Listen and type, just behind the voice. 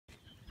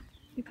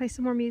You play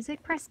some more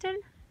music, Preston?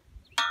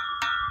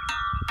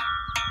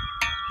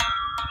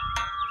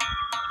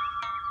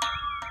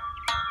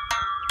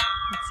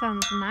 That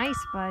sounds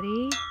nice,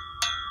 buddy.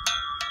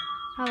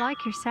 I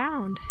like your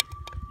sound.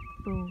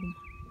 Boom.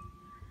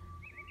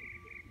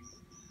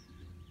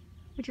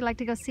 Would you like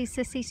to go see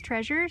Sissy's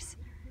treasures?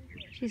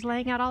 She's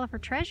laying out all of her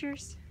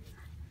treasures.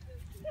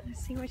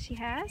 Let's see what she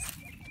has.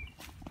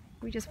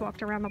 We just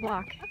walked around the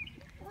block.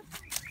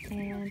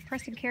 And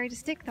Preston carried a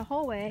stick the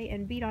whole way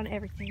and beat on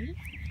everything.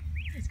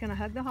 He's gonna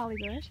hug the holly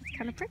bush. It's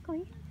kind of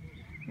prickly.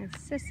 And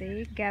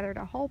Sissy gathered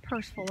a whole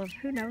purse full of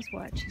who knows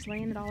what. She's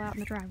laying it all out in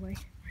the driveway.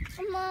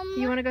 Mama.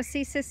 You wanna go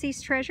see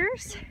Sissy's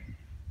treasures?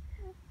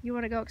 You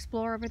wanna go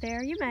explore over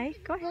there? You may.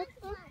 Go ahead.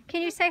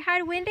 Can you say hi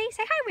to Wendy?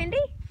 Say hi, Wendy.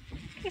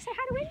 Can you say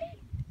hi to Wendy?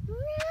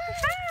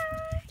 Hi.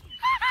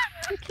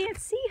 You can't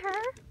see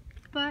her,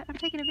 but I'm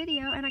taking a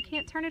video and I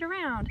can't turn it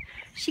around.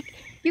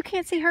 You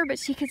can't see her, but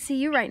she can see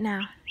you right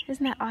now.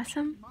 Isn't that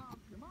awesome?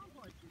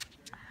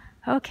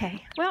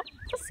 Okay, well,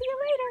 we'll see you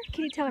later.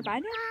 Can you tell her bye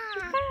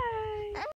now? Bye.